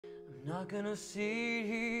Not gonna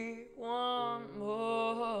see one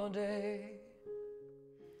more day.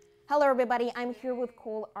 Hello everybody, I'm here with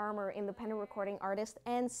Cole Armour, independent recording artist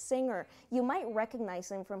and singer. You might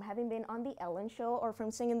recognize him from having been on The Ellen Show or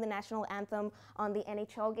from singing the national anthem on the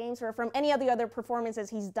NHL games or from any of the other performances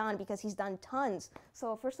he's done, because he's done tons.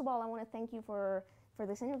 So first of all, I want to thank you for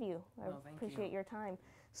this interview. I appreciate your time.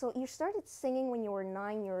 So you started singing when you were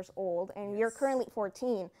 9 years old, and you're currently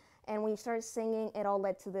 14. And when you started singing, it all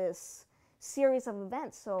led to this series of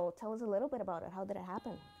events. So tell us a little bit about it. How did it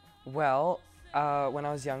happen? Well, when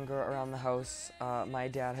I was younger, around the house, my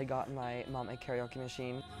dad had gotten my mom a karaoke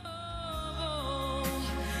machine.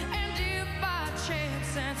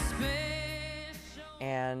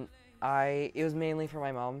 And it was mainly for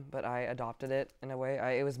my mom, but I adopted it in a way.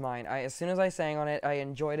 It was mine. As soon as I sang on it, I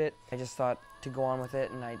enjoyed it. I just thought to go on with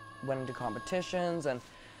it, and I went into competitions, and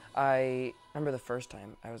I remember the first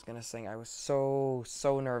time I was gonna sing, I was so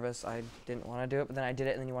nervous. I didn't want to do it, but then I did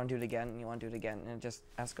it, and then you want to do it again, and you want to do it again, and it just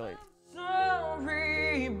escalated.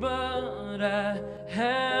 Sorry, but I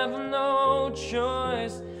have no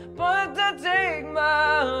choice but to take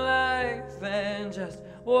my life and just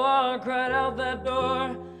walk right out that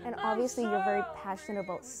door. And obviously you're very passionate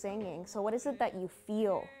about singing. So what is it that you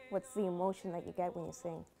feel? What's the emotion that you get when you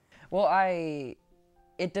sing? Well,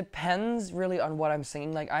 it depends really on what I'm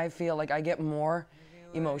singing. Like, I feel like I get more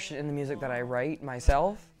emotion in the music that I write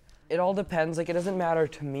myself. It all depends. Like, it doesn't matter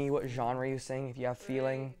to me what genre you sing if you have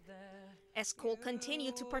feeling. As Cole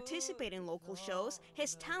continued to participate in local shows,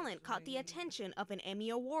 his talent caught the attention of an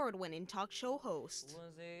Emmy Award-winning talk show host.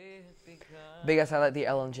 Biggest highlight, the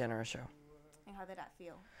Ellen Degeneres show. And how did that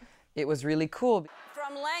feel? It was really cool.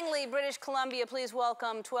 From Langley, British Columbia, please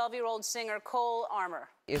welcome 12-year-old singer Cole Armour.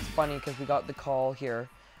 It's funny because we got the call here.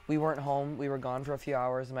 We weren't home. We were gone for a few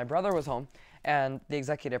hours, and my brother was home, and the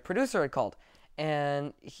executive producer had called,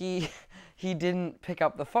 and he didn't pick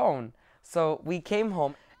up the phone. So we came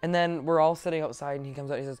home, and then we're all sitting outside, and he comes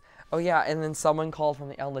out and he says, "Oh yeah," and then someone called from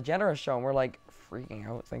the Ellen Degeneres show, and we're like freaking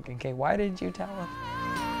out, thinking, okay, why didn't you tell us?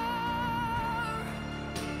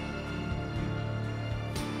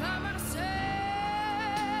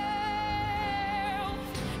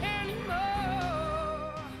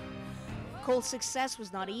 Cole's success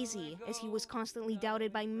was not easy, as he was constantly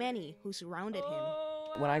doubted by many who surrounded him.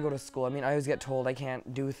 When I go to school, I mean, I always get told I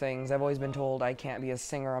can't do things. I've always been told I can't be a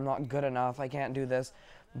singer, I'm not good enough, I can't do this.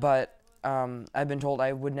 But I've been told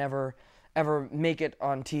I would never, ever make it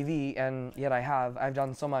on TV, and yet I have. I've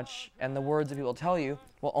done so much, and the words that people tell you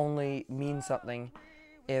will only mean something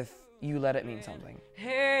if you let it mean something.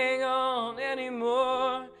 Hang on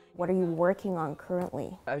anymore. What are you working on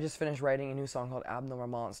currently? I just finished writing a new song called Abnormal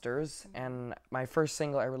Monsters, and my first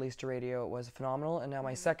single I released to radio was phenomenal, and now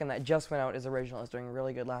my second that just went out is original. It's doing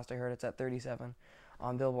really good. Last I heard, it's at 37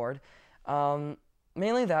 on Billboard.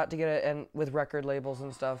 Mainly that, to get it, and with record labels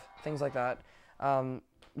and stuff, things like that,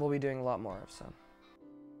 we'll be doing a lot more of, so.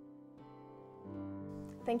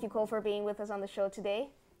 Thank you, Cole, for being with us on the show today.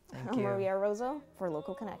 Thank I'm you. Maria Rozo for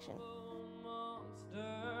Local Connection.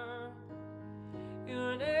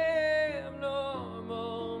 You're an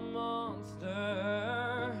abnormal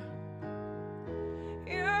monster.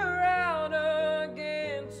 You're out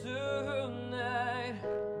again tonight.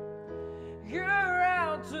 You're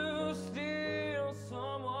out to steal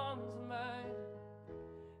someone's mind.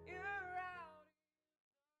 You're out.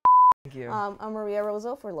 Thank you. I'm Maria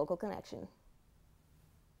Rozo for Local Connection.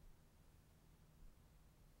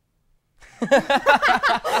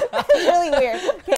 Really weird.